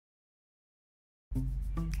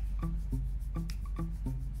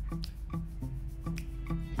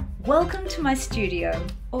Welcome to my studio,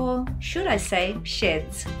 or should I say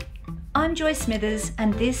sheds. I'm Joy Smithers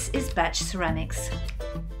and this is Batch Ceramics.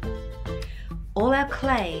 All our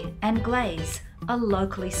clay and glaze are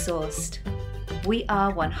locally sourced. We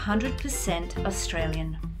are 100%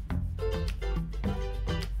 Australian.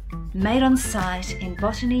 Made on site in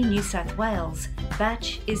Botany, New South Wales,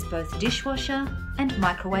 Batch is both dishwasher and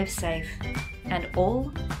microwave safe, and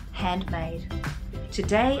all handmade.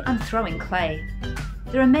 Today I'm throwing clay.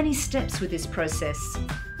 There are many steps with this process.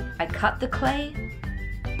 I cut the clay,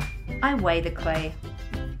 I weigh the clay,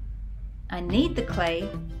 I knead the clay,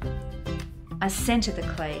 I center the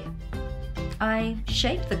clay, I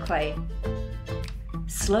shape the clay,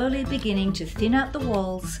 slowly beginning to thin out the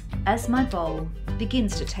walls as my bowl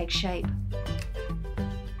begins to take shape.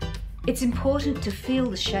 It's important to feel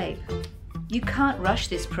the shape. You can't rush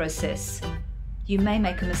this process. You may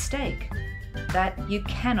make a mistake that you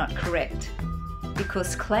cannot correct,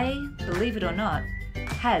 because clay, believe it or not,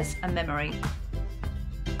 has a memory.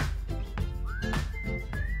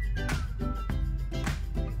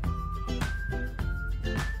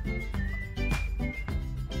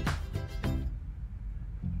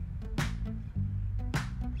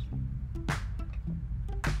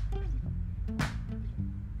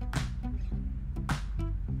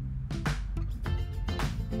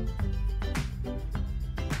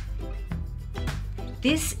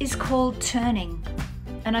 This is called turning,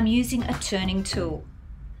 and I'm using a turning tool.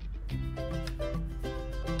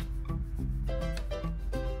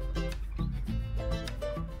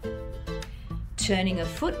 Turning a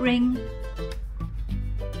foot ring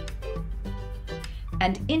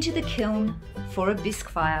and into the kiln for a bisque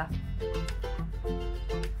fire.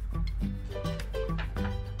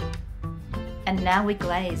 And now we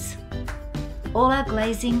glaze. All our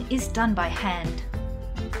glazing is done by hand.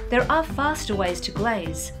 There are faster ways to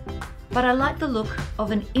glaze, but I like the look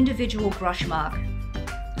of an individual brush mark.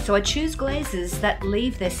 So I choose glazes that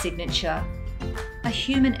leave their signature, a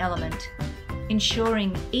human element,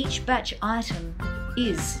 ensuring each batch item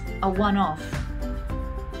is a one-off.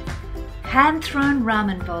 Hand-thrown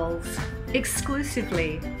ramen bowls,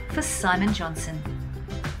 exclusively for Simon Johnson.